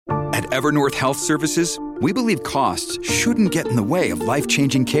At Evernorth Health Services, we believe costs shouldn't get in the way of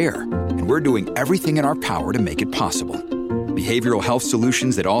life-changing care, and we're doing everything in our power to make it possible. Behavioral health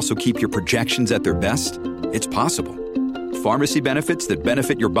solutions that also keep your projections at their best? It's possible. Pharmacy benefits that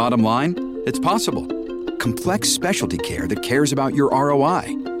benefit your bottom line? It's possible. Complex specialty care that cares about your ROI?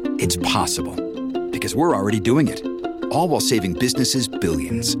 It's possible. Because we're already doing it. All while saving businesses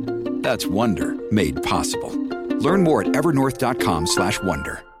billions. That's Wonder made possible. Learn more at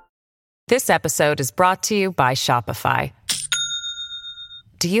evernorth.com/wonder. This episode is brought to you by Shopify.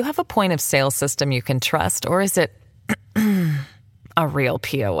 Do you have a point of sale system you can trust, or is it a real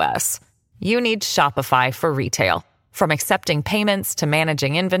POS? You need Shopify for retail. From accepting payments to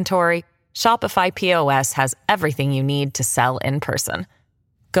managing inventory, Shopify POS has everything you need to sell in person.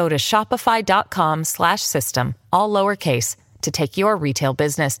 Go to shopify.com/system, all lowercase, to take your retail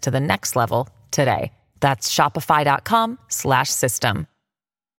business to the next level today. That's shopify.com/system.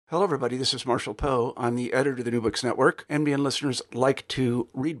 Hello, everybody. This is Marshall Poe. I'm the editor of the New Books Network. NBN listeners like to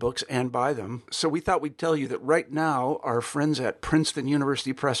read books and buy them. So we thought we'd tell you that right now, our friends at Princeton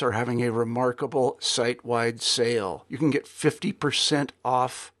University Press are having a remarkable site-wide sale. You can get 50%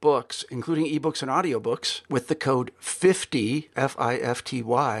 off books, including ebooks and audiobooks, with the code 50,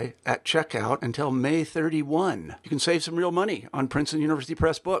 F-I-F-T-Y, at checkout until May 31. You can save some real money on Princeton University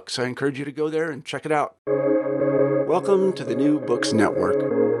Press books. I encourage you to go there and check it out. Welcome to the New Books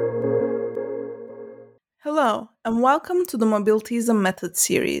Network. Hello, and welcome to the Mobilities and Methods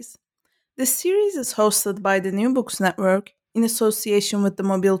series. This series is hosted by the New Books Network in association with the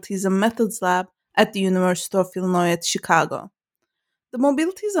Mobilities and Methods Lab at the University of Illinois at Chicago. The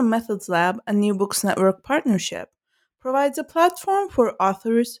Mobilities and Methods Lab and New Books Network partnership provides a platform for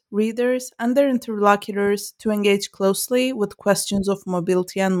authors, readers, and their interlocutors to engage closely with questions of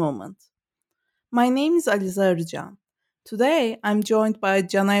mobility and movement. My name is Aliza Arıcan. Today, I'm joined by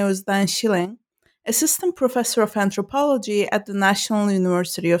Canay Özden-Schilling, Assistant Professor of Anthropology at the National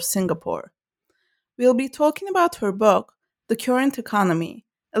University of Singapore. We'll be talking about her book, The Current Economy,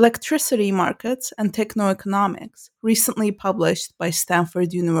 Electricity Markets and Techno-Economics, recently published by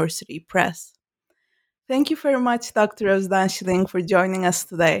Stanford University Press. Thank you very much, Dr. Özden-Schilling, for joining us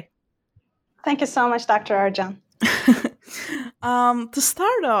today. Thank you so much, Dr. Arjan. To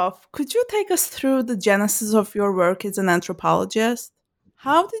start off, could you take us through the genesis of your work as an anthropologist?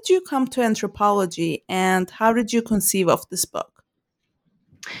 How did you come to anthropology, and how did you conceive of this book?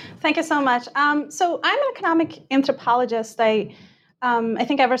 Thank you so much. So I'm an economic anthropologist. I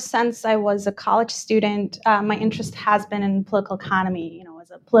think ever since I was a college student, my interest has been in political economy.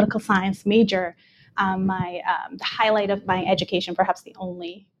 As a political science major, the highlight of my education, perhaps the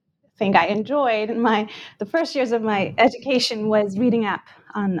only thing I enjoyed in the first years of my education, was reading up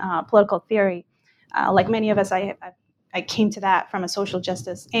on political theory. Like many of us, I came to that from a social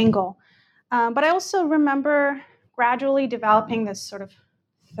justice angle. But I also remember gradually developing this sort of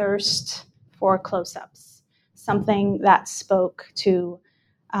thirst for close-ups, something that spoke to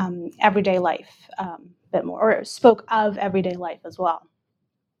everyday life a bit more, or spoke of everyday life as well.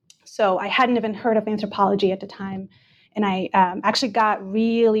 So I hadn't even heard of anthropology at the time, and I actually got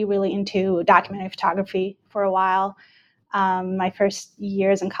really, really into documentary photography for a while. My first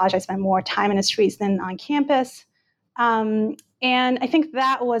years in college, I spent more time in the streets than on campus. And I think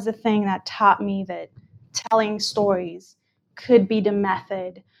that was a thing that taught me that telling stories could be the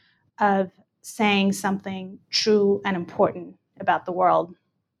method of saying something true and important about the world.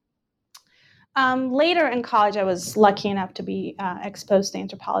 Later in college, I was lucky enough to be exposed to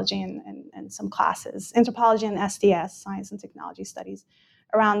anthropology in some classes, anthropology and SDS, Science and Technology Studies,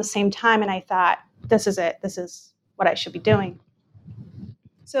 around the same time. And I thought, this is it. This is what I should be doing.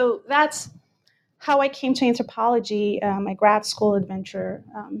 So that's how I came to anthropology. My grad school adventure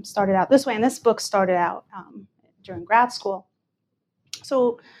started out this way, and this book started out during grad school.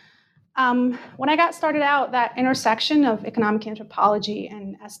 So when I got started out, that intersection of economic anthropology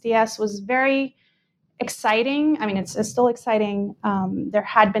and SDS was very exciting. I mean, it's still exciting. There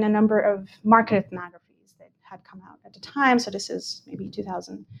had been a number of market ethnographies that had come out at the time. So this is maybe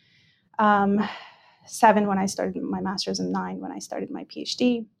 2007 when I started my master's, and 2009 when I started my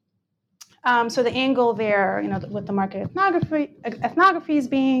PhD. So the angle there, with the market ethnographies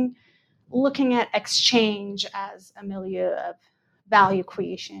being looking at exchange as a milieu of value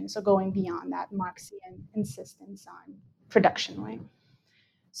creation, so going beyond that Marxian insistence on production, right?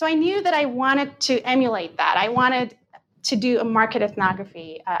 So I knew that I wanted to emulate that. I wanted to do a market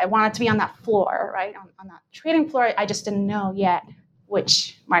ethnography. I wanted to be on that floor, right, on that trading floor. I just didn't know yet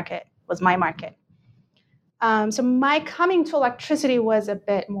which market was my market. So my coming to electricity was a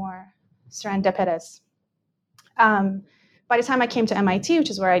bit more serendipitous. But by the time I came to MIT, which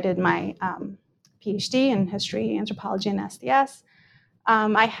is where I did my PhD in history, anthropology, and SDS,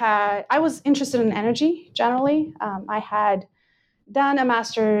 I was interested in energy generally. I had done a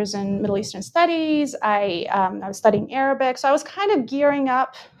master's in Middle Eastern studies. I was studying Arabic, so I was kind of gearing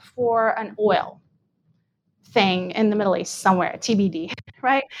up for an oil thing in the Middle East somewhere, TBD,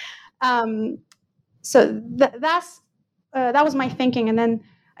 right? So that was my thinking. And then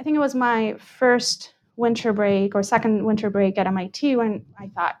I think it was my first winter break or second winter break at MIT when I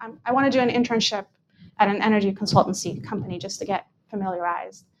thought, I want to do an internship at an energy consultancy company just to get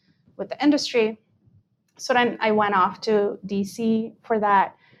familiarized with the industry. So then I went off to DC for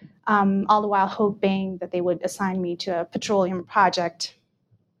that, all the while hoping that they would assign me to a petroleum project.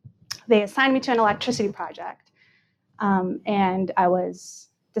 They assigned me to an electricity project, and I was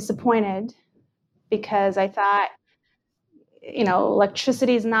disappointed because I thought,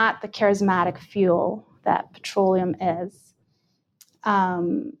 electricity is not the charismatic fuel that petroleum is.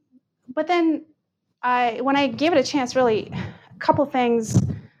 But then when I gave it a chance, really, a couple things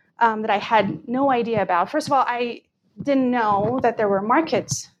that I had no idea about. First of all, I didn't know that there were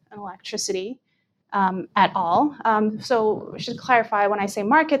markets in electricity at all. So I should clarify, when I say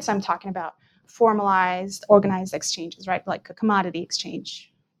markets, I'm talking about formalized, organized exchanges, right? Like a commodity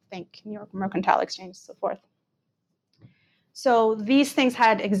exchange, think New York Mercantile Exchange, so forth. So these things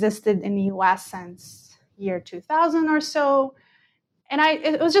had existed in the US since year 2000 or so. And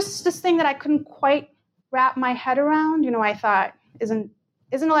it was just this thing that I couldn't quite wrap my head around. I thought, isn't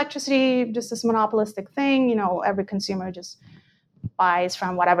electricity just this monopolistic thing? Every consumer just buys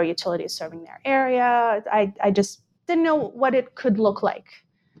from whatever utility is serving their area. I just didn't know what it could look like.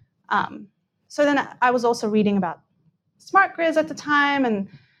 So then I was also reading about smart grids at the time, and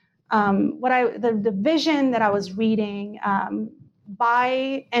the vision that I was reading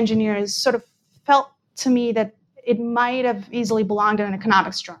by engineers sort of felt to me that it might have easily belonged in an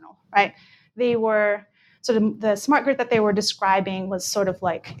economics journal, right? They were sort of, the smart grid that they were describing was sort of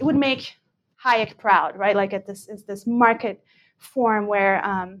like, it would make Hayek proud, right? Like this market form where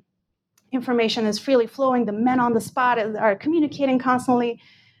information is freely flowing, the men on the spot are communicating constantly.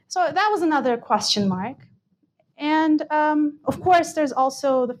 So that was another question mark. And of course, there's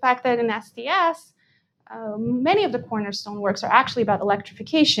also the fact that in SDS, many of the cornerstone works are actually about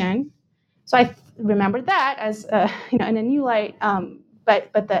electrification. So I remembered that as in a new light,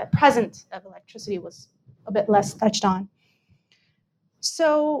 but the present of electricity was a bit less touched on.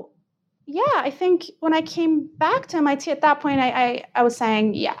 So yeah, I think when I came back to MIT at that point, I was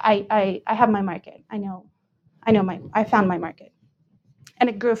saying, yeah, I have my market. I found my market, and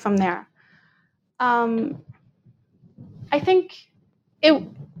it grew from there. I think it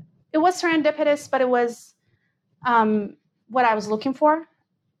was serendipitous, but it was what I was looking for.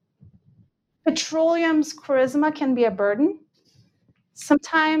 Petroleum's charisma can be a burden.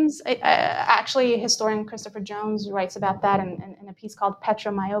 Sometimes, actually, historian Christopher Jones writes about that in a piece called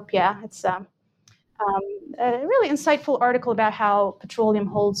Petromyopia. It's a really insightful article about how petroleum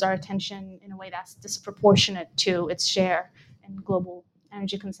holds our attention in a way that's disproportionate to its share in global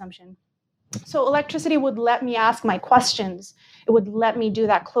energy consumption. So electricity would let me ask my questions. It would let me do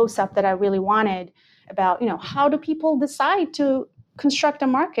that close-up that I really wanted about, how do people decide to construct a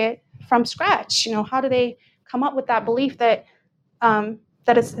market from scratch? How do they come up with that belief that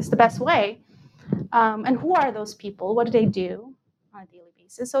that is the best way? And who are those people? What do they do on a daily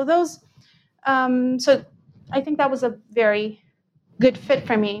basis? So so I think that was a very good fit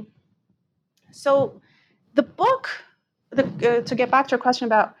for me. So the book, to get back to your question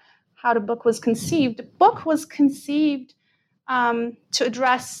about how the book was conceived, the book was conceived to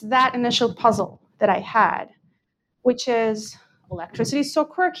address that initial puzzle that I had, which is electricity is so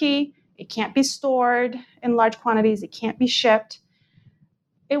quirky, it can't be stored in large quantities, it can't be shipped.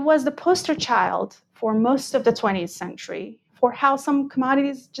 It was the poster child for most of the 20th century for how some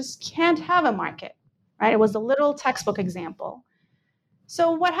commodities just can't have a market, right? It was a little textbook example.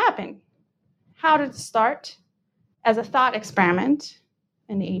 So what happened? How did it start? As a thought experiment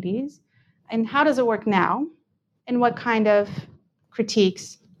in the 80s, and how does it work now? And what kind of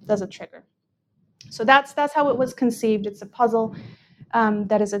critiques does it trigger? So that's how it was conceived. It's a puzzle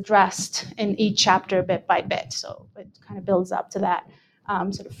that is addressed in each chapter bit by bit. So it kind of builds up to that.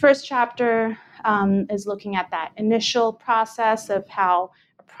 So the first chapter is looking at that initial process of how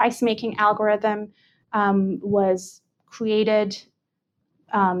a price-making algorithm was created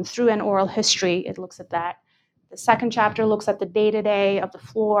through an oral history. It looks at that. The second chapter looks at the day-to-day of the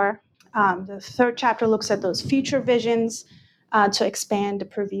floor. The third chapter looks at those future visions to expand the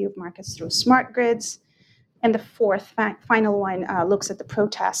purview of markets through smart grids. And the fourth, final one, looks at the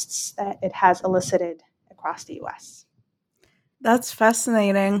protests that it has elicited across the U.S. That's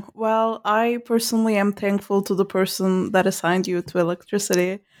fascinating. Well, I personally am thankful to the person that assigned you to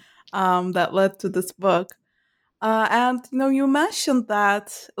electricity, that led to this book. And you mentioned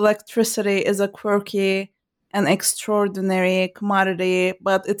that electricity is a quirky and extraordinary commodity,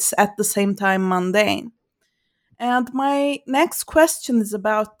 but it's at the same time mundane. And my next question is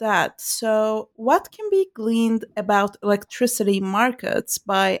about that. So, what can be gleaned about electricity markets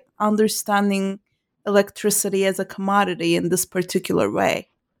by understanding electricity as a commodity in this particular way?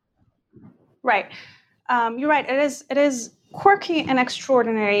 Right. You're right. It is quirky and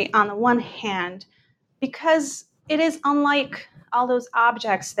extraordinary on the one hand, because it is unlike all those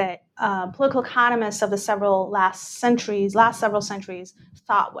objects that political economists of the last several centuries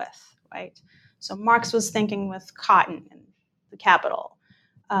thought with. Right. So Marx was thinking with cotton and the capital,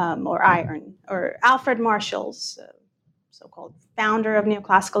 or iron, or Alfred Marshall's so-called founder of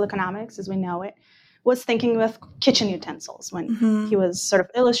neoclassical economics, as we know it, was thinking with kitchen utensils when he was sort of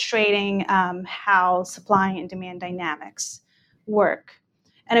illustrating how supply and demand dynamics work.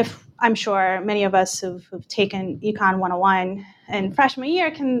 And if I'm sure many of us who've taken Econ 101 in freshman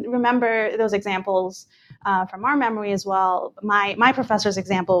year can remember those examples from our memory as well. My professor's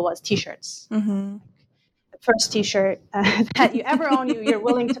example was T-shirts. Mm-hmm. The first T-shirt that you ever own, you're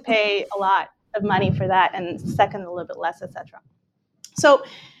willing to pay a lot of money for that, and second, a little bit less, etc. So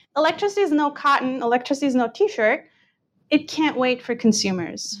electricity is no cotton, electricity is no T-shirt. It can't wait for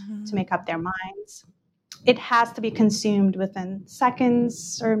consumers to make up their minds. It has to be consumed within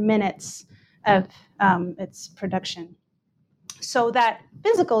seconds or minutes of its production. So that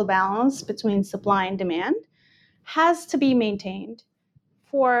physical balance between supply and demand has to be maintained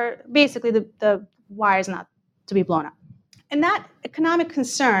for basically the wires not to be blown up. And that economic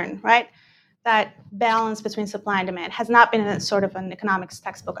concern, right, that balance between supply and demand has not been a sort of an economics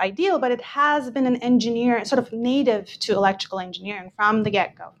textbook ideal, but it has been an engineer, sort of native to electrical engineering from the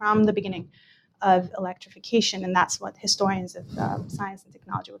get-go, from the beginning of electrification. And that's what historians of science and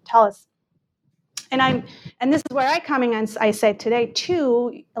technology would tell us. And this is where I come in, and I say today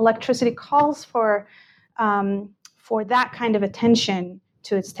too, electricity calls for that kind of attention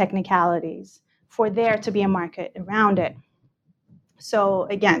to its technicalities, for there to be a market around it. So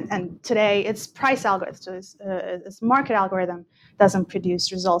again, and today it's price algorithm, so this market algorithm doesn't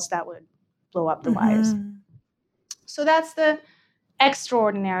produce results that would blow up the wires. So that's the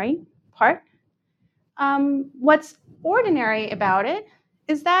extraordinary part. What's ordinary about it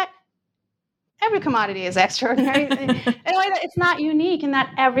is that every commodity is extraordinary. It's not unique in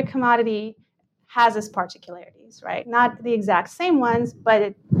that every commodity has its particularities, right? Not the exact same ones,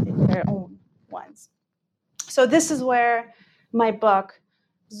 but their own ones. So this is where my book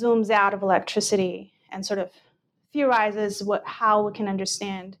zooms out of electricity and sort of theorizes how we can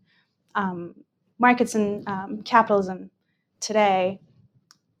understand markets and capitalism today.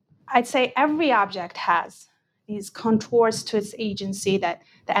 I'd say every object has these contours to its agency that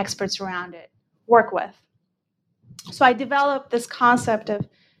the experts around it work with. So I developed this concept of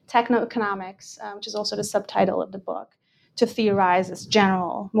techno-economics, which is also the subtitle of the book, to theorize this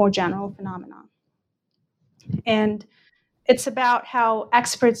more general phenomenon. And it's about how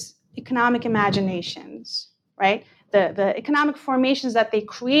experts' economic imaginations, right, the economic formations that they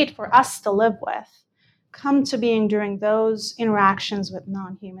create for us to live with, come to being during those interactions with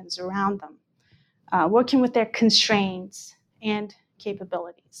non-humans around them, working with their constraints and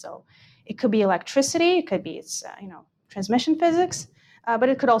capabilities. So it could be electricity, it could be its transmission physics, but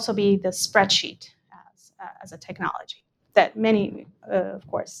it could also be the spreadsheet as a technology that many, of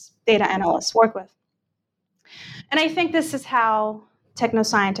course, data analysts work with. And I think this is how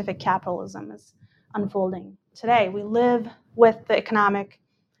technoscientific capitalism is unfolding today. We live with the economic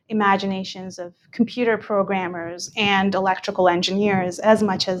imaginations of computer programmers and electrical engineers as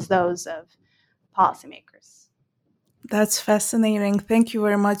much as those of policymakers. That's fascinating. Thank you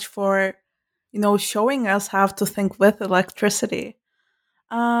very much for, showing us how to think with electricity.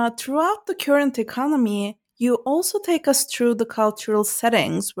 Throughout the current economy, you also take us through the cultural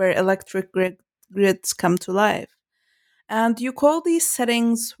settings where electric grids come to life. And you call these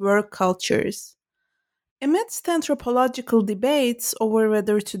settings work cultures. Amidst anthropological debates over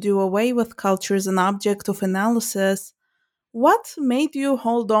whether to do away with culture as an object of analysis, what made you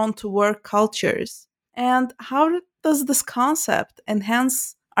hold on to work cultures? And how does this concept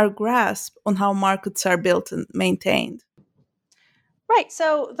enhance our grasp on how markets are built and maintained? Right.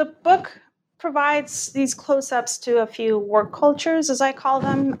 So the book provides these close-ups to a few work cultures, as I call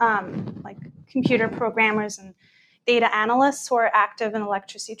them, like computer programmers and data analysts who are active in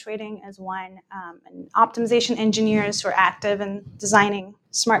electricity trading as one, and optimization engineers who are active in designing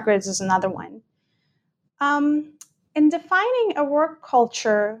smart grids is another one. in defining a work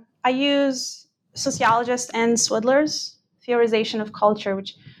culture, I use sociologist Ann Swidler's theorization of culture,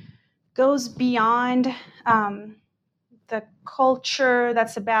 which goes beyond the culture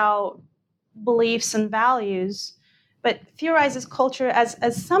that's about beliefs and values, but theorizes culture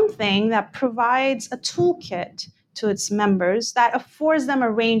as something that provides a toolkit to its members that affords them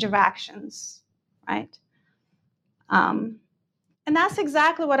a range of actions, right? And that's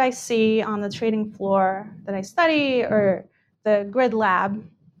exactly what I see on the trading floor that I study, or the grid lab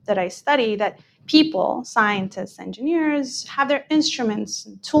that I study, that people, scientists, engineers, have their instruments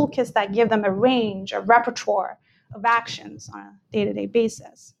and toolkits that give them a range, a repertoire of actions on a day-to-day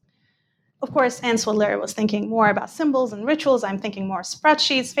basis. Of course, Ann Swidler was thinking more about symbols and rituals. I'm thinking more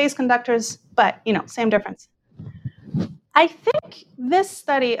spreadsheets, phase conductors, but same difference. I think this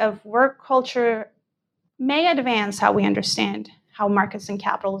study of work culture may advance how we understand how markets and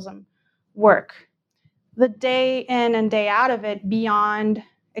capitalism work, the day in and day out of it, beyond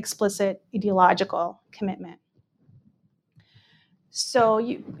explicit ideological commitment. So,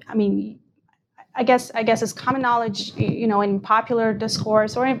 I guess it's common knowledge, in popular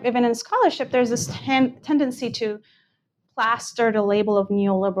discourse or even in scholarship, there's this tendency to plaster the label of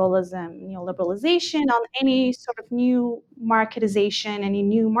neoliberalization on any sort of new marketization, any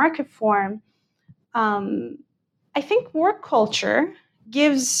new market form. I think work culture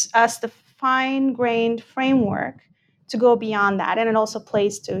gives us the fine-grained framework to go beyond that, and it also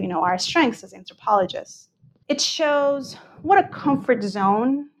plays to our strengths as anthropologists. It shows what a comfort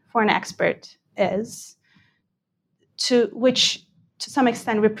zone for an expert is, which to some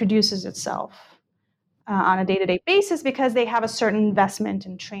extent reproduces itself on a day-to-day basis because they have a certain investment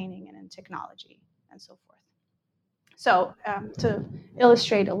in training and in technology and so forth. So to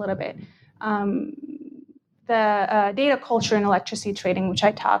illustrate a little bit, the data culture in electricity trading, which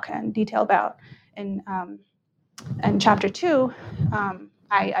I talk in detail about in chapter 2,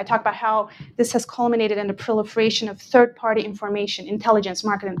 I talk about how this has culminated in the proliferation of third-party information,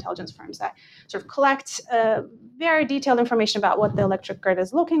 market intelligence firms that sort of collect very detailed information about what the electric grid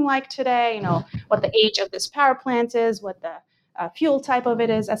is looking like today, what the age of this power plant is, what the fuel type of it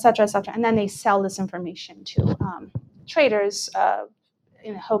is, et cetera, and then they sell this information to traders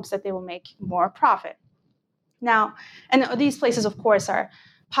in hopes that they will make more profit. Now, and these places, of course, are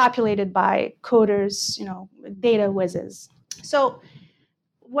populated by coders, data whizzes. So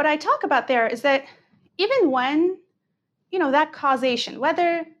what I talk about there is that even when, that causation,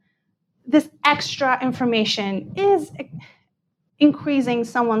 whether this extra information is increasing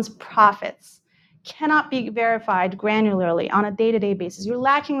someone's profits, cannot be verified granularly on a day-to-day basis. You're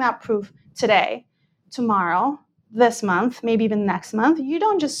lacking that proof today, tomorrow, this month, maybe even next month. You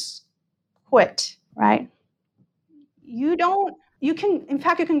don't just quit, right? You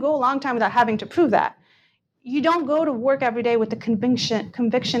can go a long time without having to prove that. You don't go to work every day with the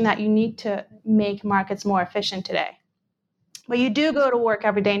conviction that you need to make markets more efficient today. But you do go to work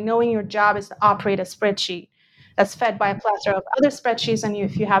every day knowing your job is to operate a spreadsheet that's fed by a plethora of other spreadsheets. And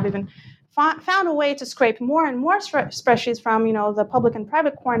if you have even found a way to scrape more and more spreadsheets from the public and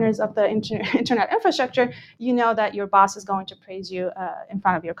private corners of the internet infrastructure, you know that your boss is going to praise you in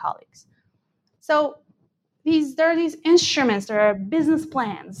front of your colleagues. So there are these instruments, there are business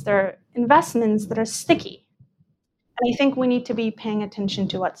plans, there are investments that are sticky. And I think we need to be paying attention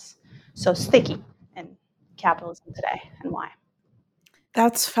to what's so sticky in capitalism today and why.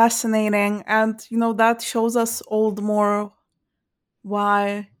 That's fascinating. And, that shows us all the more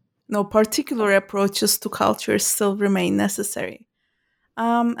why particular approaches to culture still remain necessary.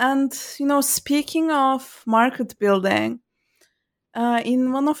 And, speaking of market building,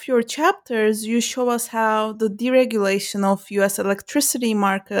 in one of your chapters, you show us how the deregulation of US electricity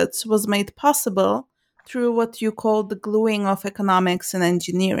markets was made possible through what you call the gluing of economics and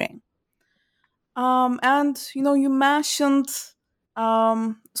engineering. And, you mentioned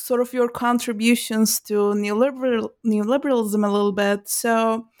sort of your contributions to neoliberalism a little bit.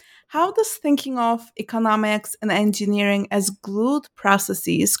 So, how does thinking of economics and engineering as glued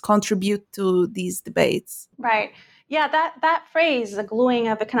processes contribute to these debates? Right. Yeah, that phrase, the gluing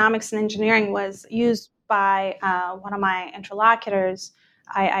of economics and engineering, was used by one of my interlocutors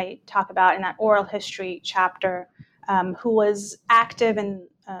I talk about in that oral history chapter, who was active in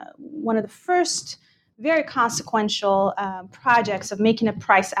one of the first very consequential projects of making a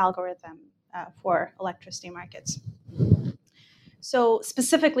price algorithm for electricity markets. So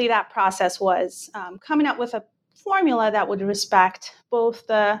specifically, that process was coming up with a formula that would respect both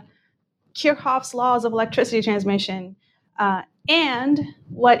the Kirchhoff's laws of electricity transmission and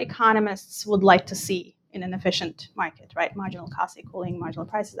what economists would like to see in an efficient market, right? Marginal cost equaling marginal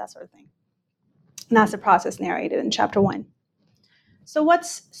prices, that sort of thing. And that's the process narrated in chapter 1. So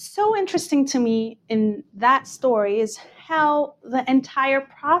what's so interesting to me in that story is how the entire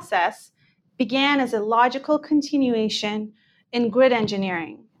process began as a logical continuation in grid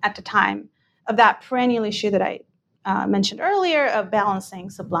engineering at the time of that perennial issue that I mentioned earlier of balancing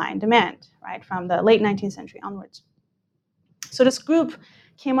supply and demand, right, from the late 19th century onwards. So this group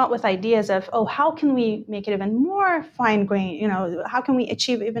came up with ideas of, how can we make it even more fine-grained? How can we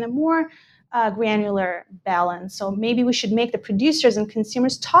achieve even a more granular balance? So maybe we should make the producers and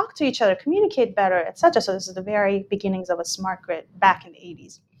consumers talk to each other, communicate better, etc. So this is the very beginnings of a smart grid back in the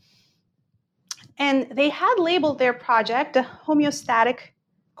 80s. And they had labeled their project a homeostatic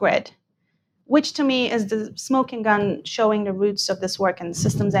grid, which to me is the smoking gun showing the roots of this work in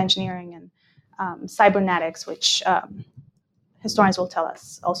systems engineering and cybernetics, which historians will tell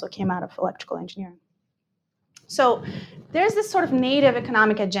us also came out of electrical engineering. So there's this sort of native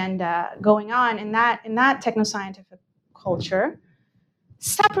economic agenda going on in that technoscientific culture.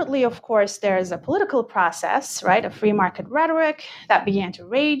 Separately, of course, there's a political process, right, a free market rhetoric that began to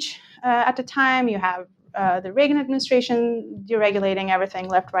rage at the time. You have the Reagan administration deregulating everything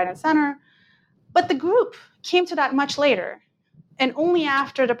left, right, and center. But the group came to that much later. And only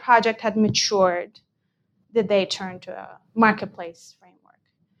after the project had matured did they turn to a marketplace framework.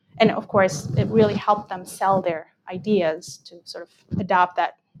 And of course, it really helped them sell their ideas to sort of adopt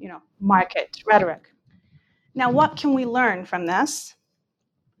that, market rhetoric. Now, what can we learn from this?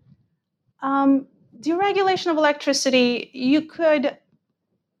 Deregulation of electricity, you could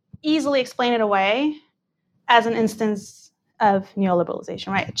easily explain it away as an instance of neoliberalization,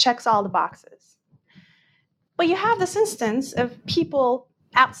 right? It checks all the boxes. But you have this instance of people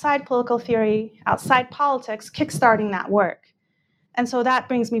outside political theory, outside politics, kickstarting that work. And so that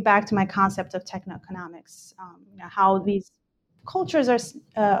brings me back to my concept of techno-economics, how these cultures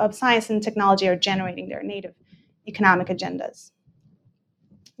of science and technology are generating their native economic agendas.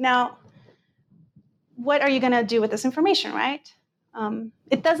 Now, what are you going to do with this information, right?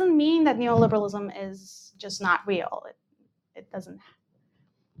 It doesn't mean that neoliberalism is just not real. It doesn't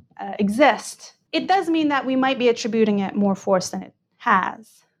exist. It does mean that we might be attributing it more force than it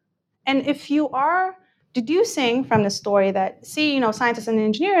has. And if you are deducing from the story that, scientists and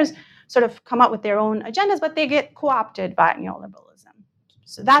engineers sort of come up with their own agendas, but they get co-opted by neoliberalism.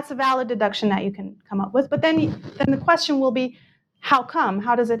 So that's a valid deduction that you can come up with. But then the question will be, how come?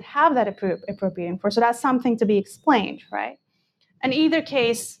 How does it have that appropriating force? So that's something to be explained, right? In either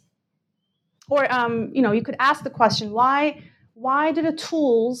case, or you could ask the question, why do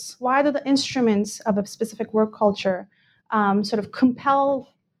the instruments of a specific work culture sort of compel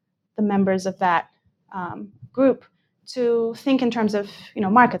the members of that group to think in terms of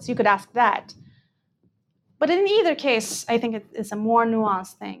markets? You could ask that. But in either case, I think it's a more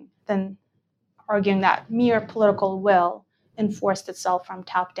nuanced thing than arguing that mere political will enforced itself from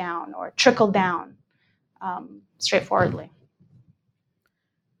top down or trickled down straightforwardly.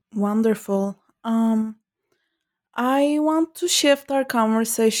 Wonderful. I want to shift our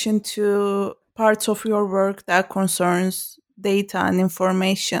conversation to parts of your work that concerns data and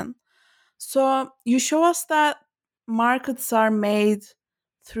information. So you show us that markets are made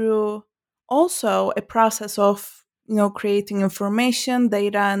through also a process of creating information,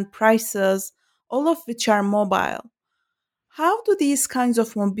 data, and prices, all of which are mobile. How do these kinds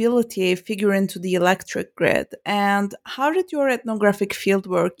of mobility figure into the electric grid, and how did your ethnographic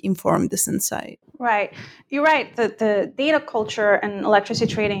fieldwork inform this insight? Right. You're right. The data culture and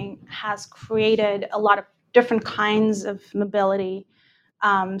electricity trading has created a lot of different kinds of mobility.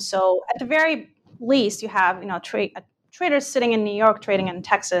 So at the very least, you have traders sitting in New York trading in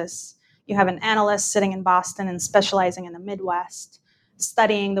Texas. You have an analyst sitting in Boston and specializing in the Midwest,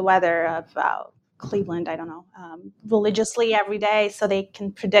 studying the weather of Cleveland, religiously every day, so they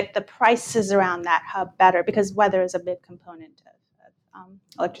can predict the prices around that hub better, because weather is a big component of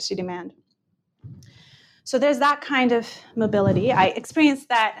electricity demand. So there's that kind of mobility. I experienced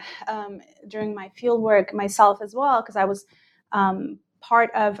that during my fieldwork myself as well, because I was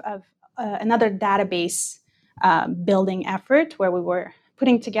part of another database building effort where we were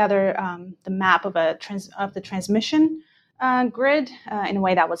putting together the map of the transmission grid in a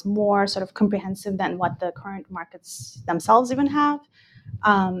way that was more sort of comprehensive than what the current markets themselves even have.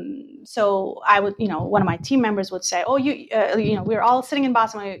 So I would, one of my team members would say, we're all sitting in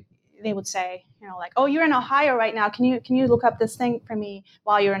Boston. They would say, oh, you're in Ohio right now. Can you look up this thing for me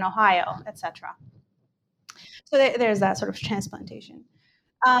while you're in Ohio, etc. So there's that sort of transplantation.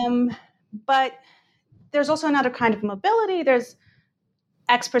 But there's also another kind of mobility. There's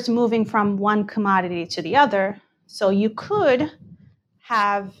experts moving from one commodity to the other. So you could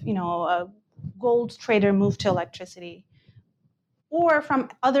have, a gold trader move to electricity, or from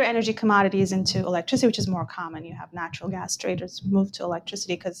other energy commodities into electricity, which is more common. You have natural gas traders move to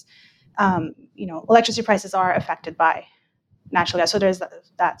electricity because electricity prices are affected by natural gas. So there's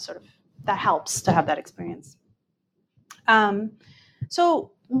that helps to have that experience.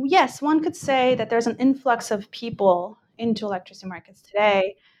 So yes, one could say that there's an influx of people into electricity markets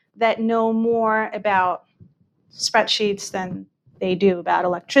today that know more about spreadsheets than they do about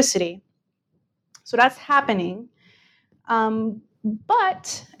electricity. So that's happening.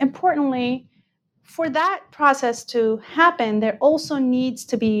 But importantly, for that process to happen, there also needs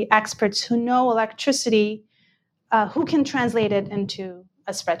to be experts who know electricity, who can translate it into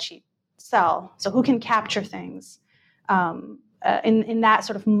a spreadsheet cell. So who can capture things in that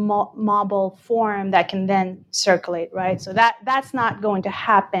sort of mobile form that can then circulate, right? So that's not going to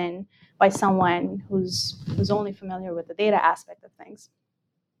happen by someone who's only familiar with the data aspect of things.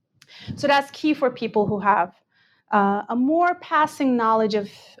 So that's key for people who have a more passing knowledge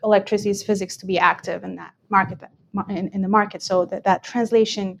of electricity's physics to be active in that market, in the market. So that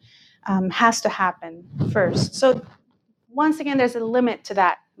translation has to happen first. So once again, there's a limit to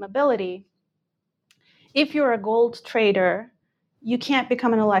that mobility. If you're a gold trader, you can't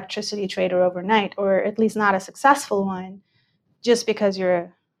become an electricity trader overnight, or at least not a successful one, just because you're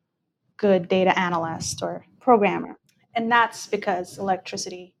a good data analyst or programmer. And that's because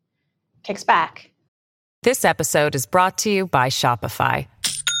electricity kicks back. This episode is brought to you by Shopify.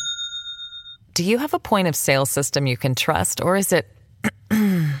 Do you have a point of sale system you can trust, or is it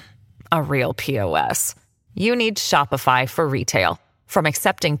a real POS? You need Shopify for retail. From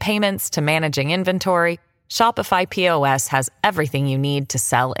accepting payments to managing inventory, Shopify POS has everything you need to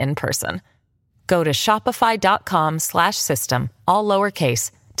sell in person. Go to shopify.com/system, all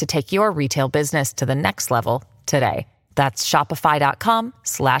lowercase, to take your retail business to the next level today. That's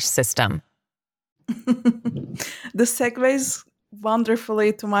shopify.com/system. This segues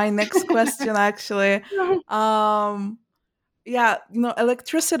wonderfully to my next question, actually.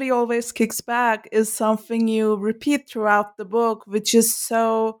 Electricity always kicks back is something you repeat throughout the book, which is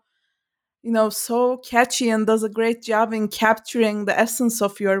so catchy and does a great job in capturing the essence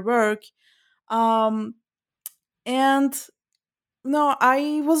of your work. I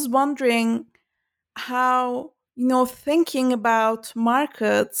was wondering how, thinking about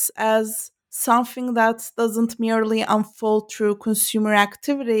markets as something that doesn't merely unfold through consumer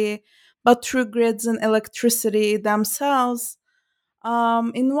activity, but through grids and electricity themselves.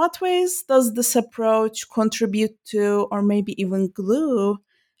 In what ways does this approach contribute to, or maybe even glue,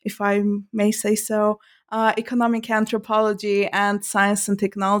 if I may say so, economic anthropology and science and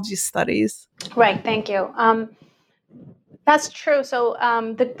technology studies? Right, thank you. That's true. So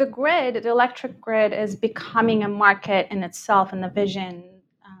the grid, the electric grid, is becoming a market in itself in the vision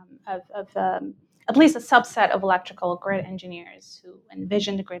of at least a subset of electrical grid engineers who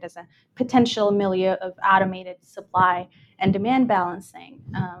envision the grid as a potential milieu of automated supply and demand balancing,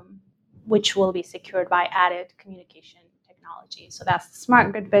 which will be secured by added communication technology. So that's the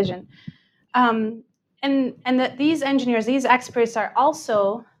smart grid vision. And that these engineers, these experts, are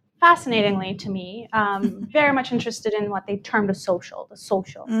also, fascinatingly to me, very much interested in what they term the social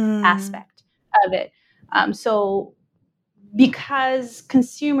aspect of it. So because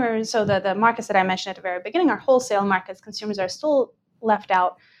consumers, so the markets that I mentioned at the very beginning are wholesale markets, consumers are still left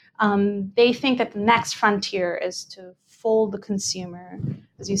out. They think that the next frontier is to fold the consumer,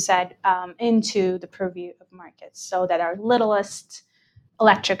 as you said, into the purview of markets, so that our littlest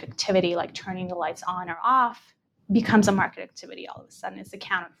electric activity, like turning the lights on or off, becomes a market activity all of a sudden. It's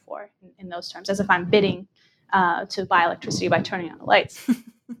accounted for in those terms, as if I'm bidding to buy electricity by turning on the lights.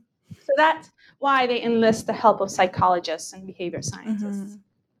 So that's why they enlist the help of psychologists and behavior scientists.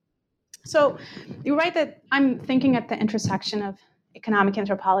 So you're right that I'm thinking at the intersection of economic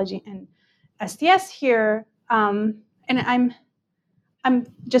anthropology and STS here, and I'm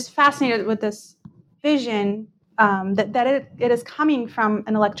just fascinated with this vision that it is coming from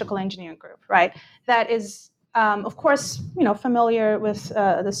an electrical engineering group, right? That is, of course, familiar with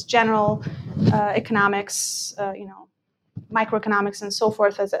this general economics, microeconomics and so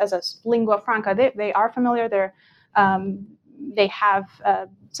forth as a lingua franca. They are familiar. They have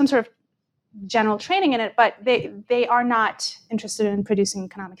some sort of general training in it, but they are not interested in producing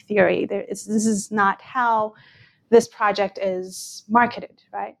economic theory. This is not how this project is marketed,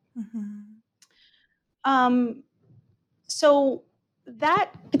 right? So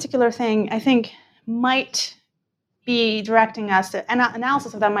that particular thing, I think, might be directing us, an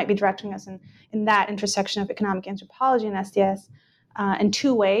analysis of that might be directing us in that intersection of economic anthropology and STS in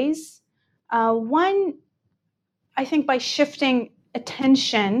two ways. One, I think by shifting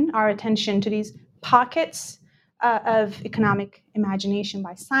our attention to these pockets of economic imagination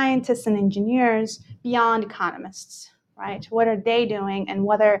by scientists and engineers beyond economists, right? What are they doing, and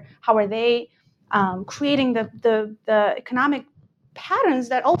how are they creating the economic patterns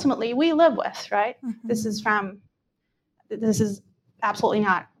that ultimately we live with, right? Mm-hmm. This is absolutely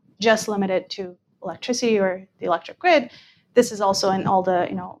not just limited to electricity or the electric grid. This is also in all the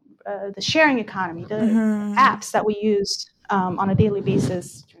the sharing economy, the apps that we use on a daily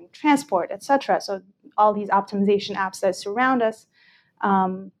basis during transport, etc. So all these optimization apps that surround us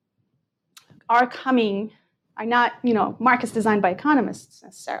are not markets designed by economists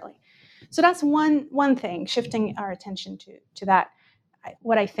necessarily. So that's one thing, shifting our attention to that,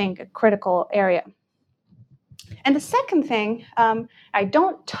 what I think a critical area. And the second thing, I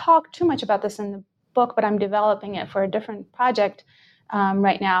don't talk too much about this in the book, but I'm developing it for a different project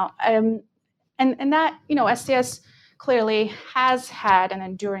right now. And that, STS clearly has had an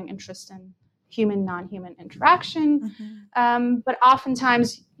enduring interest in human, non-human interaction. But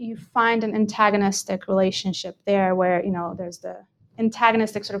oftentimes you find an antagonistic relationship there where, there's the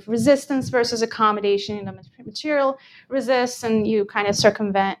antagonistic sort of resistance versus accommodation. The material resists and you kind of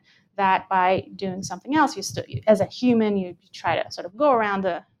circumvent that by doing something else. As a human, you try to sort of go around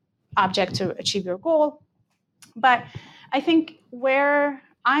the object to achieve your goal. But I think where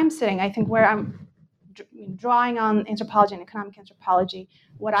I'm sitting, where I'm drawing on anthropology and economic anthropology,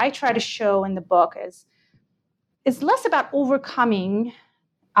 what I try to show in the book is less about overcoming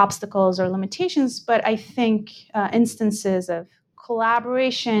obstacles or limitations, but I think instances of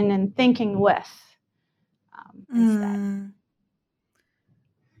collaboration and thinking with instead.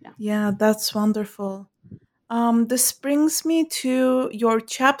 Yeah, that's wonderful. This brings me to your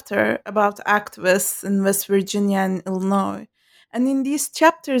chapter about activists in West Virginia and Illinois. And in these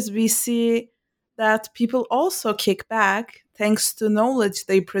chapters, we see that people also kick back thanks to knowledge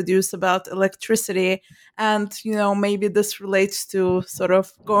they produce about electricity. And, maybe this relates to sort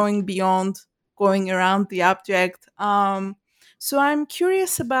of going beyond going around the object. So I'm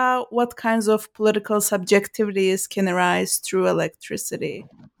curious about what kinds of political subjectivities can arise through electricity.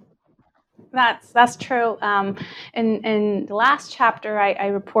 That's true. In the last chapter, I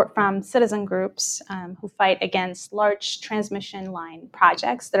report from citizen groups who fight against large transmission line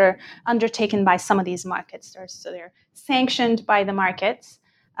projects that are undertaken by some of these markets. They're sanctioned by the markets,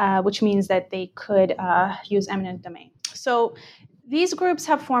 which means that they could use eminent domain. So these groups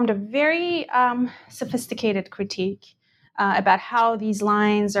have formed a very sophisticated critique about how these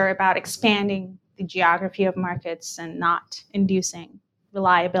lines are about expanding the geography of markets and not inducing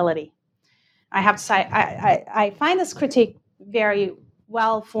reliability. I have to say, I find this critique very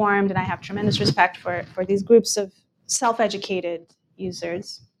well formed, and I have tremendous respect for these groups of self-educated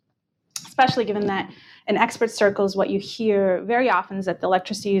users, especially given that in expert circles, what you hear very often is that the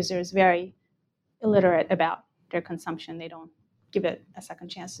electricity user is very illiterate about their consumption. They don't give it a second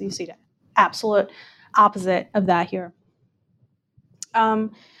chance. So you see the absolute opposite of that here.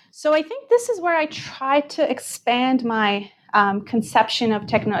 So I think this is where I try to expand my conception of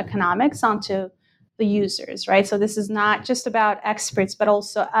techno-economics onto the users, right? So this is not just about experts, but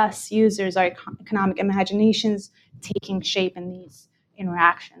also us users, our economic imaginations taking shape in these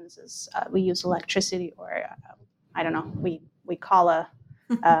interactions as we use electricity, or I don't know, we call a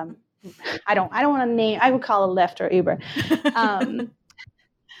I don't want to name. I would call a Lyft or Uber.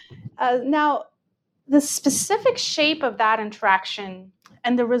 Now, the specific shape of that interaction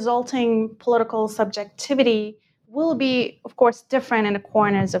and the resulting political subjectivity will be, of course, different in the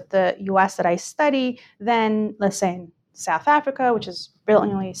corners of the U.S. that I study than, let's say, in South Africa, which is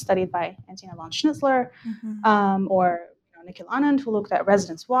brilliantly studied by Antina von Schnitzler, or Nikhil Anand, who looked at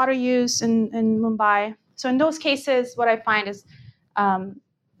residence water use in Mumbai. So in those cases, what I find is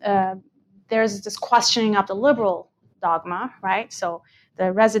there's this questioning of the liberal dogma, right? So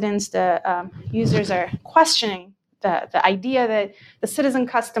the residents, the users are questioning the idea that the citizen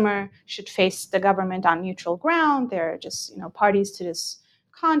customer should face the government on neutral ground. They're just parties to this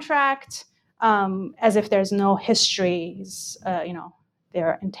contract, as if there's no histories.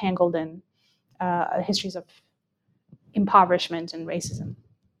 They're entangled in histories of impoverishment and racism.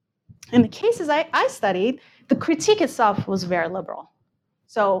 In the cases I studied, the critique itself was very liberal.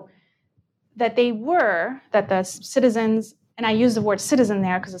 So that the citizens, and I use the word citizen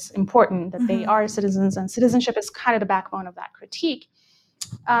there because it's important that they are citizens, and citizenship is kind of the backbone of that critique,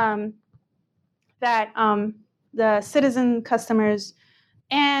 that the citizen customers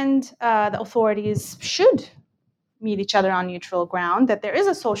and the authorities should meet each other on neutral ground, that there is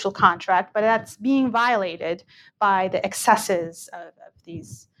a social contract, but that's being violated by the excesses of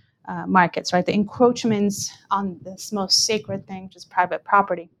these markets, right? The encroachments on this most sacred thing, which is private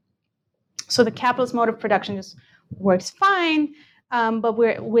property. So the capitalist mode of production just works fine, but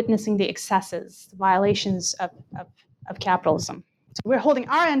we're witnessing the excesses, the violations of capitalism. So we're holding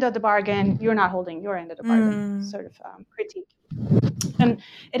our end of the bargain, you're not holding your end of the bargain, sort of critique. And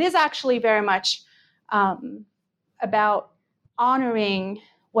it is actually very much about honoring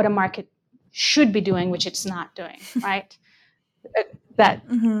what a market should be doing, which it's not doing, right? That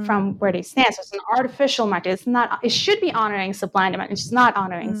from where they stand. So it's an artificial market. It's not. It should be honoring supply and demand. It's not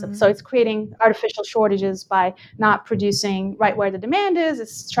honoring. So it's creating artificial shortages by not producing right where the demand is.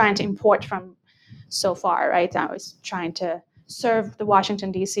 It's trying to import from so far, right? Now it's trying to serve the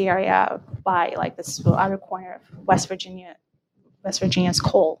Washington, D.C. area by like this other corner of West Virginia's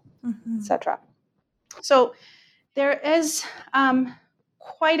coal, etc. So there is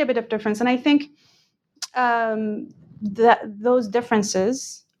quite a bit of difference. And I think that those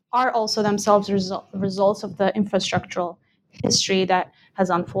differences are also themselves results of the infrastructural history that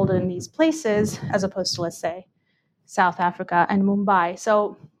has unfolded in these places, as opposed to, let's say, South Africa and Mumbai.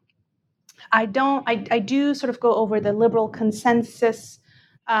 So I do sort of go over the liberal consensus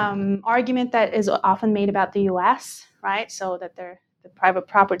argument that is often made about the U.S., right? So that the private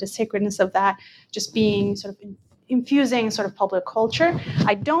property, the sacredness of that just being sort of infusing sort of public culture.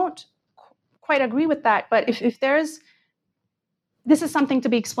 I don't quite agree with that, but if there's, this is something to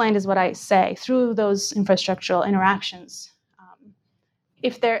be explained, is what I say, through those infrastructural interactions.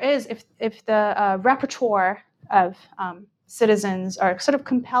 If the repertoire of citizens are sort of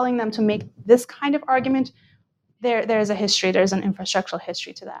compelling them to make this kind of argument, there's a history, there's an infrastructural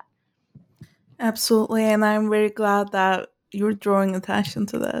history to that. Absolutely, and I'm very glad that you're drawing attention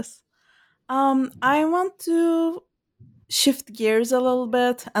to this. I want to shift gears a little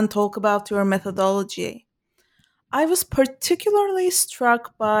bit and talk about your methodology. I was particularly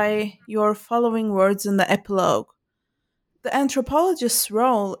struck by your following words in the epilogue. The anthropologist's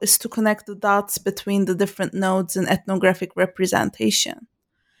role is to connect the dots between the different nodes in ethnographic representation.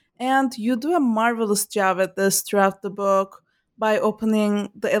 And you do a marvelous job at this throughout the book by opening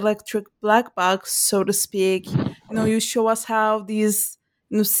the electric black box, so to speak. You show us how these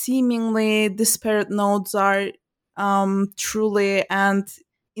seemingly disparate nodes are truly and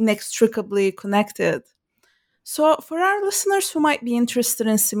inextricably connected. So, for our listeners who might be interested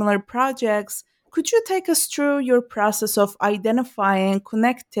in similar projects, could you take us through your process of identifying,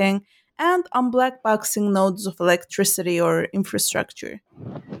 connecting, and unblackboxing nodes of electricity or infrastructure?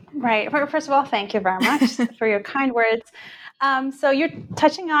 Right. First of all, thank you very much for your kind words. So you're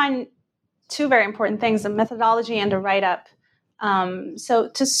touching on two very important things, the methodology and the write-up. So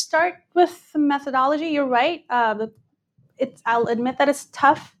to start with the methodology, you're right. I'll admit that it's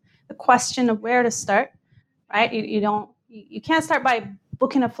tough, the question of where to start, right? You can't start by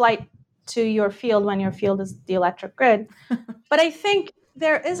booking a flight to your field when your field is the electric grid. But I think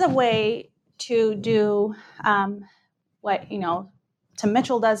there is a way to do what, Tim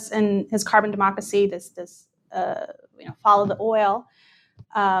Mitchell does in his Carbon Democracy, this follow the oil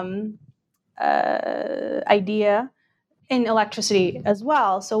idea in electricity as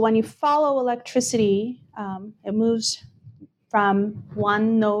well. So when you follow electricity, it moves from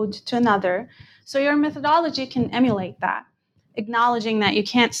one node to another. So your methodology can emulate that, acknowledging that you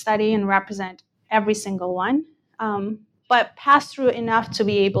can't study and represent every single one, but pass through enough to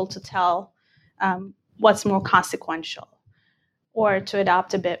be able to tell what's more consequential, or to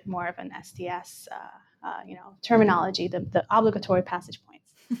adopt a bit more of an STS terminology, the obligatory passage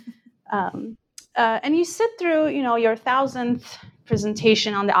points. And you sit through, your 1,000th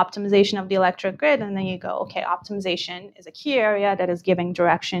presentation on the optimization of the electric grid, and then you go, okay, optimization is a key area that is giving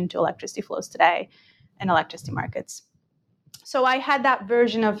direction to electricity flows today and electricity markets. So I had that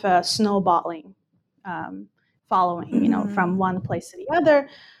version of snowballing, following, from one place to the other.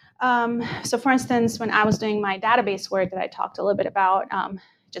 So for instance, when I was doing my database work that I talked a little bit about,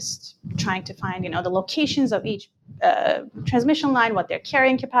 just trying to find, the locations of each transmission line, what their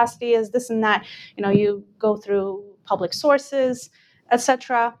carrying capacity is, this and that, you go through public sources,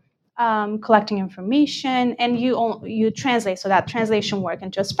 etc., collecting information, and you translate. So that translation work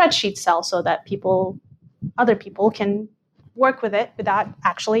into a spreadsheet cell so that other people can work with it without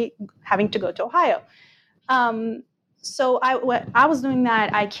actually having to go to Ohio. So when I was doing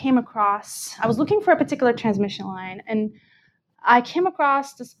that, I was looking for a particular transmission line, and I came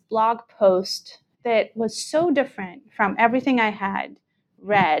across this blog post that was so different from everything I had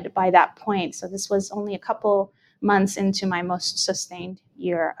read by that point. So this was only a couple months into my most sustained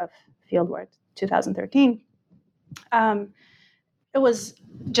year of fieldwork, 2013. It was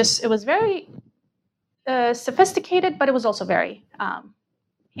very sophisticated, but it was also very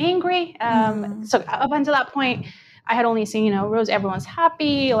angry. So up until that point, I had only seen, Rose, everyone's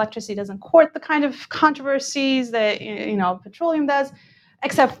happy. Electricity doesn't court the kind of controversies that, petroleum does,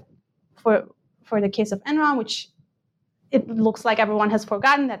 except for the case of Enron, which it looks like everyone has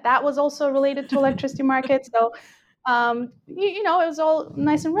forgotten that was also related to electricity markets. So, it was all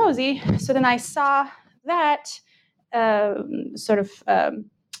nice and rosy. So then I saw that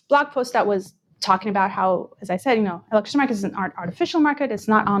blog post that was talking about how, as I said, electricity market is an artificial market. It's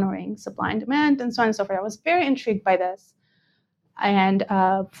not honoring supply and demand, and so on and so forth. I was very intrigued by this. And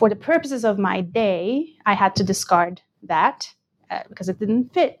for the purposes of my day, I had to discard that because it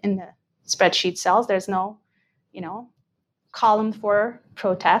didn't fit in the spreadsheet cells. There's no, column for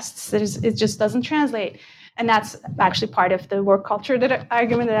protests. It just doesn't translate. And that's actually part of the work culture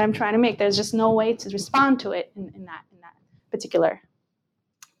argument that I'm trying to make. There's just no way to respond to it in that particular,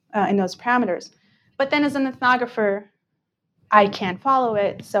 in those parameters. But then as an ethnographer, I can't follow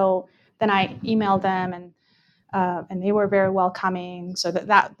it. So then I emailed them, and they were very welcoming. So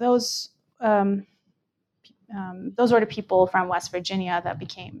those were the people from West Virginia that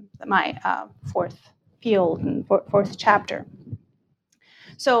became my fourth field and fourth chapter.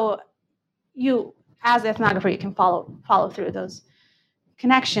 So you, as an ethnographer, you can follow through those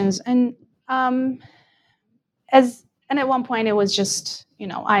connections. And at one point it was just,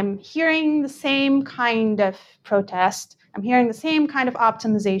 I'm hearing the same kind of protest. I'm hearing the same kind of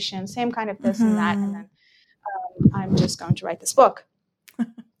optimization, same kind of this and that. And then I'm just going to write this book.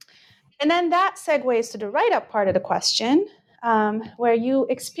 And then that segues to the write-up part of the question, where you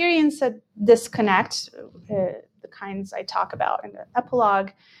experience a disconnect, the kinds I talk about in the epilogue.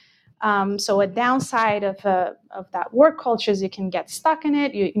 So a downside of that work culture is you can get stuck in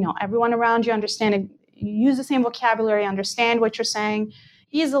it. Everyone around you understand it. You use the same vocabulary, understand what you're saying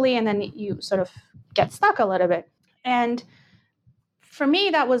easily, and then you sort of get stuck a little bit. And for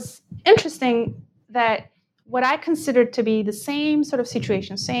me, that was interesting that what I considered to be the same sort of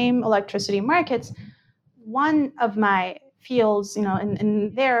situation, same electricity markets, one of my fields,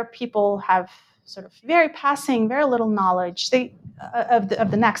 and there people have sort of very little knowledge of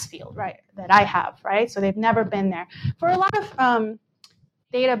the next field, right, that I have, right? So they've never been there. For a lot of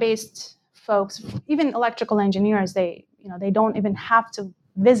data-based folks, even electrical engineers, they don't even have to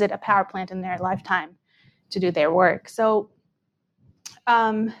visit a power plant in their lifetime to do their work. So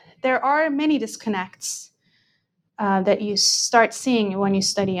there are many disconnects that you start seeing when you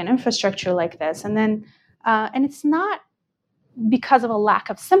study an infrastructure like this, and then and it's not because of a lack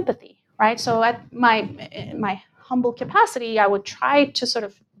of sympathy, right? So at my humble capacity, I would try to sort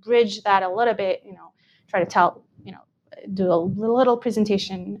of bridge that a little bit, try to do a little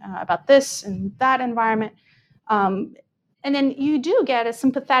presentation about this and that environment. And then you do get a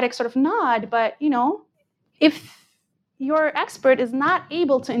sympathetic sort of nod, but, if your expert is not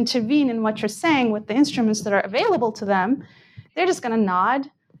able to intervene in what you're saying with the instruments that are available to them, they're just going to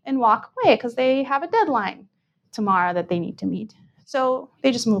nod and walk away because they have a deadline tomorrow that they need to meet. So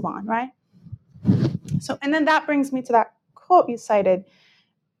they just move on, right? So, and then that brings me to that quote you cited.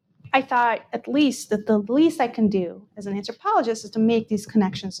 I thought at least that the least I can do as an anthropologist is to make these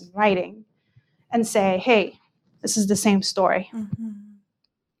connections in writing and say, hey, this is the same story. Mm-hmm.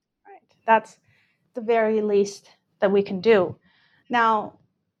 Right. That's the very least that we can do. Now,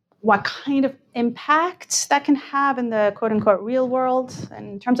 what kind of impact that can have in the quote unquote real world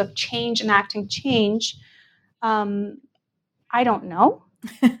in terms of change, enacting change, I don't know.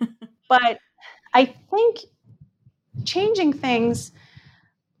 But I think changing things,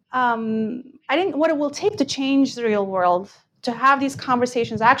 what it will take to change the real world, to have these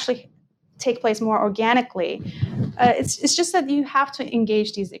conversations actually take place more organically, it's just that you have to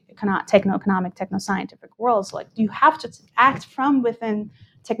engage these techno-economic, techno-scientific worlds. Like you have to act from within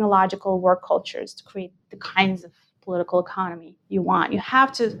technological work cultures to create the kinds of political economy you want. You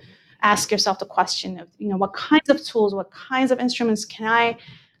have to ask yourself the question of, what kinds of tools, what kinds of instruments can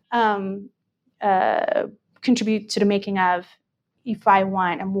I contribute to the making of if I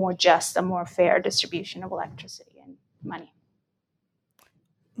want a more just, a more fair distribution of electricity and money.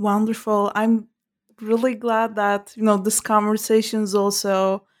 Wonderful. I'm really glad that, this conversation is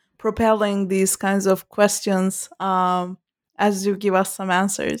also propelling these kinds of questions as you give us some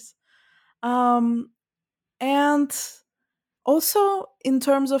answers. And also, in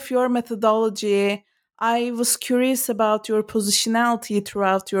terms of your methodology, I was curious about your positionality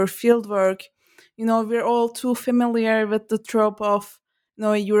throughout your fieldwork. We're all too familiar with the trope of,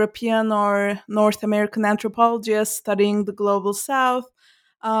 a European or North American anthropologist studying the global South,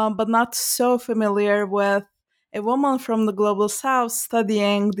 but not so familiar with a woman from the global South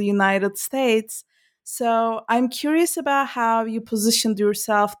studying the United States. So I'm curious about how you positioned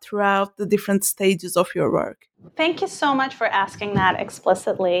yourself throughout the different stages of your work. Thank you so much for asking that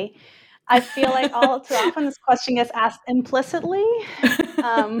explicitly. I feel like all too often this question gets asked implicitly,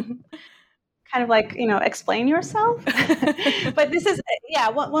 kind of like, explain yourself. But this is, yeah,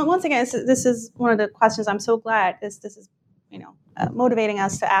 once again, this is one of the questions I'm so glad this is, motivating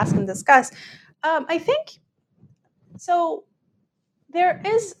us to ask and discuss. I think, so there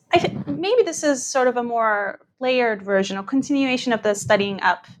is, maybe this is sort of a more layered version or continuation of the studying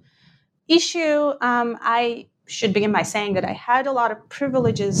up issue. I should begin by saying that I had a lot of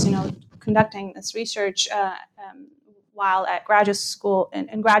privileges, conducting this research while at graduate school,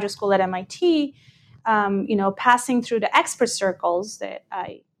 in graduate school at MIT. Passing through the expert circles that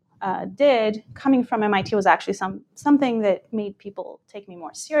I did, coming from MIT was actually something that made people take me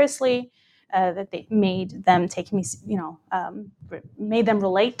more seriously. That they made them take me, made them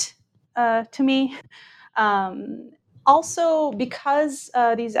relate to me. Also, because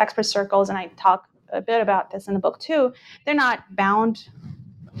these expert circles, and I talk a bit about this in the book too, they're not bound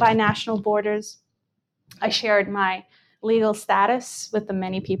by national borders. I shared my legal status with the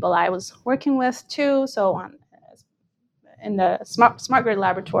many people I was working with too. So in the smart grid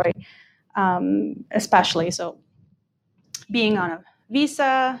laboratory, especially. So being on a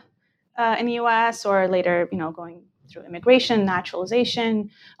visa in the U.S. or later, going through immigration, naturalization,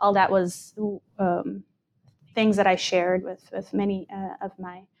 all that was things that I shared with many of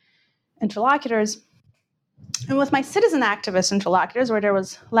my interlocutors. And with my citizen activist interlocutors, where there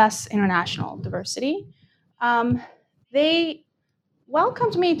was less international diversity, they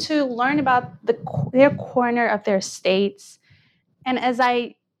welcomed me to learn about their corner of their states. And as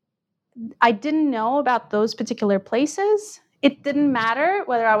I didn't know about those particular places, it didn't matter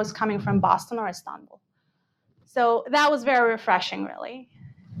whether I was coming from Boston or Istanbul. So that was very refreshing, really.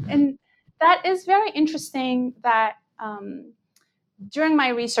 And that is very interesting that during my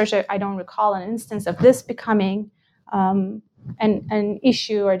research, I don't recall an instance of this becoming an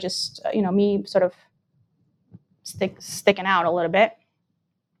issue or just, me sort of sticking out a little bit.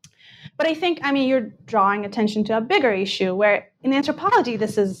 But I think, you're drawing attention to a bigger issue where in anthropology,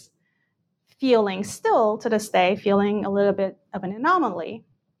 this is still to this day, feeling a little bit of an anomaly.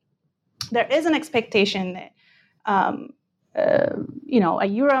 There is an expectation that, a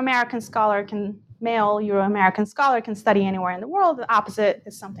Euro-American scholar male Euro-American scholar can study anywhere in the world. The opposite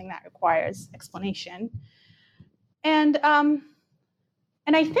is something that requires explanation. And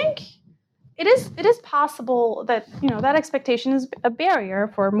I think it is possible that, that expectation is a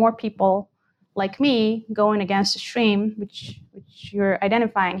barrier for more people like me going against the stream, which you're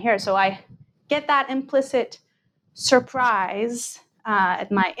identifying here. So I get that implicit surprise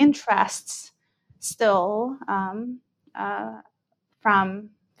at my interests still from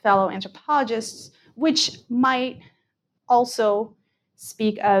fellow anthropologists, which might also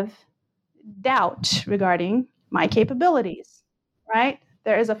speak of doubt regarding my capabilities, right?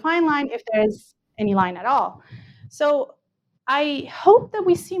 There is a fine line if there is any line at all. So I hope that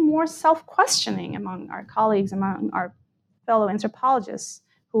we see more self-questioning among our colleagues, among our fellow anthropologists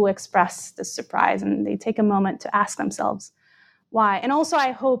who express this surprise, and they take a moment to ask themselves why. And also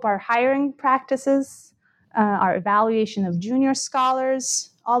I hope our hiring practices, our evaluation of junior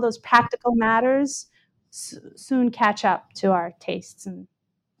scholars, all those practical matters soon catch up to our tastes and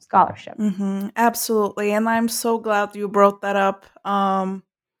scholarship. Mm-hmm, absolutely. And I'm so glad you brought that up.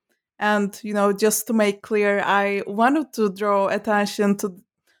 And, just to make clear, I wanted to draw attention to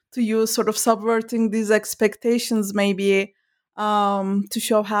you sort of subverting these expectations, maybe to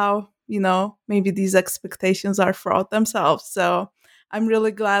show how, maybe these expectations are fraught themselves. So I'm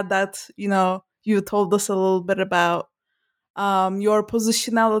really glad that, you told us a little bit about your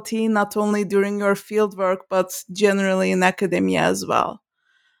positionality, not only during your fieldwork, but generally in academia as well.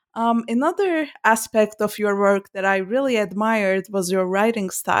 Another aspect of your work that I really admired was your writing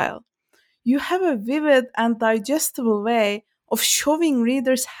style. You have a vivid and digestible way of showing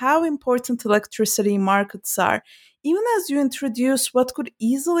readers how important electricity markets are, even as you introduce what could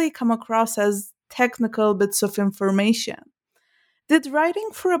easily come across as technical bits of information. Did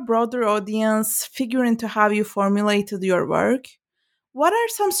writing for a broader audience figure into how you formulated your work? What are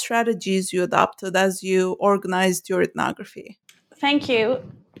some strategies you adopted as you organized your ethnography? Thank you,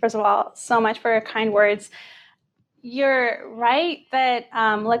 first of all, so much for your kind words. You're right that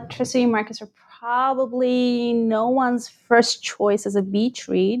electricity markets are probably no one's first choice as a beach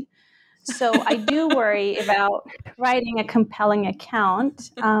read. So I do worry about writing a compelling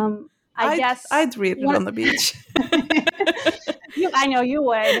account. I'd read it on the beach. I know you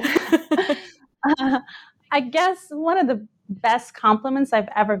would. I guess one of the best compliments I've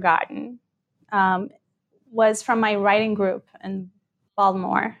ever gotten was from my writing group in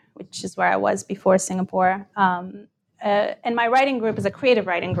Baltimore, which is where I was before Singapore. And my writing group is a creative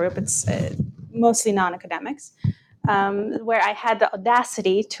writing group. It's mostly non-academics, where I had the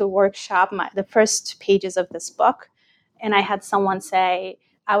audacity to workshop the first pages of this book. And I had someone say,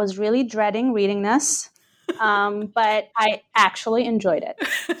 I was really dreading reading this, but I actually enjoyed it.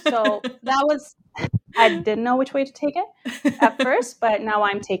 So that was, I didn't know which way to take it at first, but now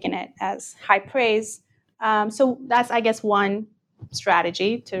I'm taking it as high praise. So that's, I guess, one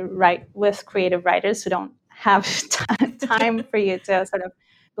strategy to write with creative writers who don't have time for you to sort of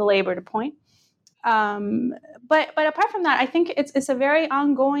belabor the point. But apart from that, I think it's a very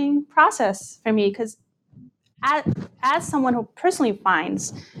ongoing process for me, because as someone who personally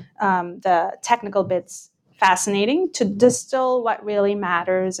finds the technical bits fascinating, to distill what really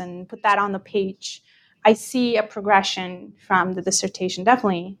matters and put that on the page, I see a progression from the dissertation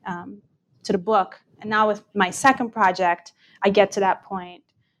definitely to the book. And now with my second project, I get to that point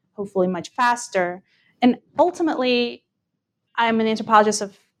hopefully much faster. And ultimately, I'm an anthropologist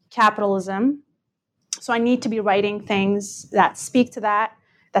of capitalism. So I need to be writing things that speak to that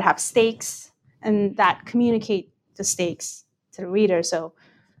have stakes, and that communicate the stakes to the reader. So,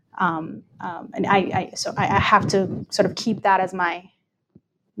 and I have to sort of keep that as my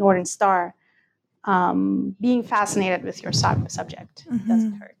Northern Star. Being fascinated with your subject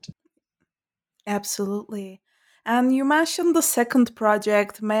doesn't hurt. Absolutely. And you mentioned the second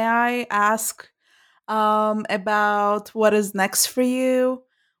project. May I ask about what is next for you?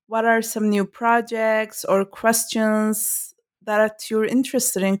 What are some new projects or questions that you're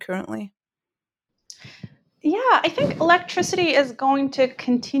interested in currently? Yeah, I think electricity is going to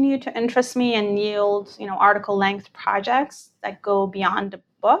continue to interest me and yield, article length projects that go beyond the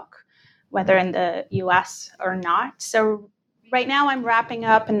book, whether in the US or not. So right now I'm wrapping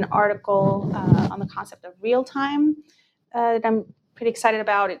up an article on the concept of real time that I'm pretty excited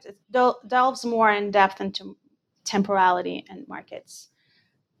about. It delves more in depth into temporality and markets.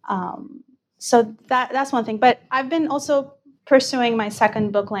 So that's one thing. But I've been also pursuing my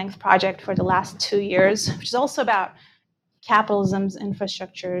second book-length project for the last 2 years, which is also about capitalism's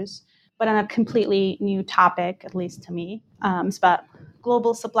infrastructures, but on a completely new topic, at least to me. It's about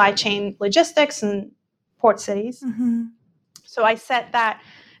global supply chain logistics and port cities. Mm-hmm. So I set that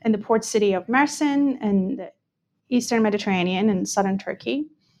in the port city of Mersin in the Eastern Mediterranean in southern Turkey.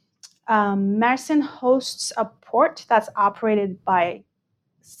 Mersin hosts a port that's operated by a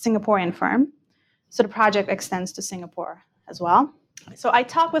Singaporean firm. So the project extends to Singapore as well. So I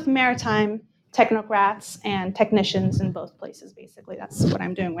talk with maritime technocrats and technicians in both places, basically. That's what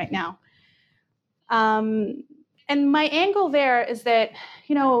I'm doing right now. And my angle there is that,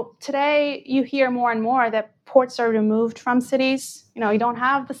 today you hear more and more that ports are removed from cities. You don't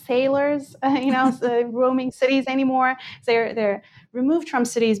have the sailors, the roaming cities anymore. They're removed from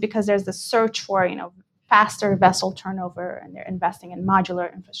cities because there's the search for, faster vessel turnover, and they're investing in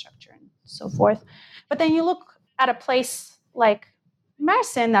modular infrastructure and so forth. But then you look at a place like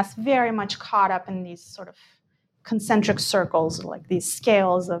Mersin that's very much caught up in these sort of concentric circles, like these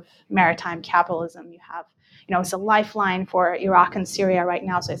scales of maritime capitalism. You have, it's a lifeline for Iraq and Syria right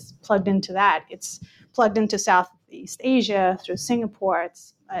now, so it's plugged into that. It's plugged into Southeast Asia through Singapore.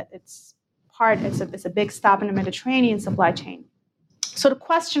 It's a big stop in the Mediterranean supply chain. So the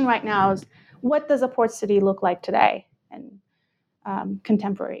question right now is, what does a port city look like today in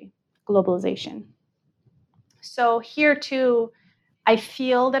contemporary globalization? So here too, I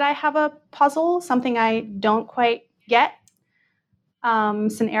feel that I have a puzzle, something I don't quite get.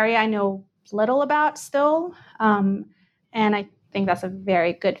 It's an area I know little about still. And I think that's a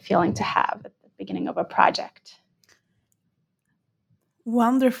very good feeling to have at the beginning of a project.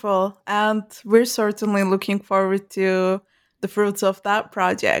 Wonderful. And we're certainly looking forward to the fruits of that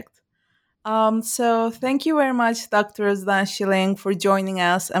project. So thank you very much, Dr. Özden-Schilling, for joining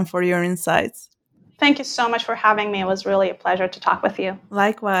us and for your insights. Thank you so much for having me. It was really a pleasure to talk with you.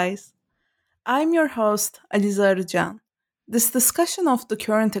 Likewise. I'm your host, Aliza Arıcan. This discussion of the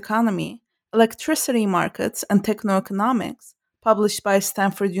current economy, electricity markets, and techno-economics, published by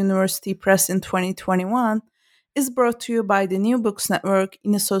Stanford University Press in 2021, is brought to you by the New Books Network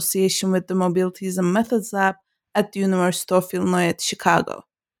in association with the Mobilities and Methods Lab at the University of Illinois at Chicago.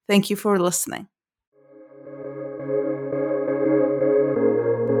 Thank you for listening.